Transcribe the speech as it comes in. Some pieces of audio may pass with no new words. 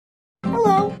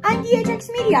I'm Dhx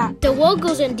Media. The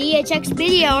locals in Dhx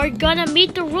Media are gonna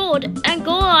meet the road and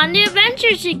go on the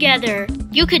adventure together.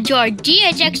 You can join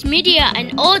Dhx Media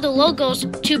and all the locals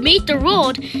to meet the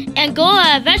road and go on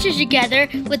adventure together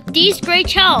with these great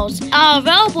channels. Are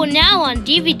available now on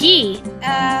DVD.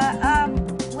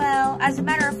 Well, as a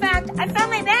matter of fact, I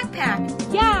found my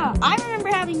backpack. Yeah, I remember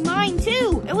having mine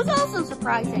too. It was also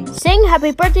surprising. Sing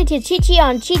happy birthday to Chi-Chi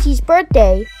on Chi-Chi's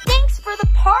birthday. Thanks for the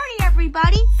party,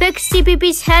 everybody. Fix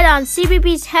CBB's head on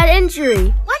CBB's head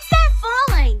injury. What's that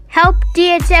falling? Help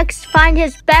DHX find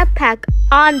his backpack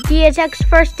on DHX's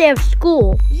first day of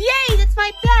school. Yay, that's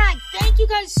my bag. Thank you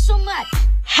guys so much.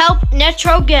 Help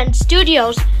Netrogan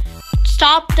Studios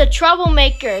stop the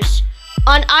troublemakers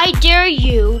on I Dare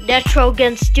You,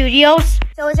 Netrogan Studios.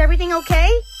 So is everything okay?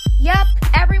 Yep,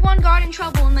 everyone got in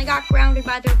trouble and they got grounded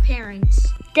by their parents.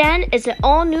 Then is an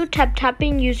all-new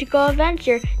tap-tapping musical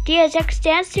adventure, DHX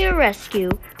Dance to Your Rescue.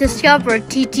 Discover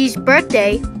TT's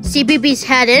birthday, CBB's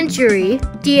head injury,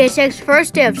 DHX's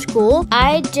first day of school,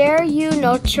 I Dare You,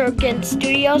 Netrogan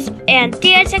Studios, and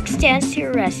DHX Dance to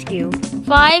Your Rescue.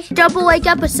 5 double-leg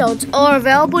episodes are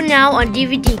available now on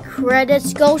DVD.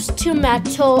 Credits goes to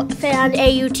Metal Fan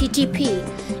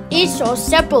AUTTP. Each sold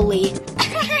separately.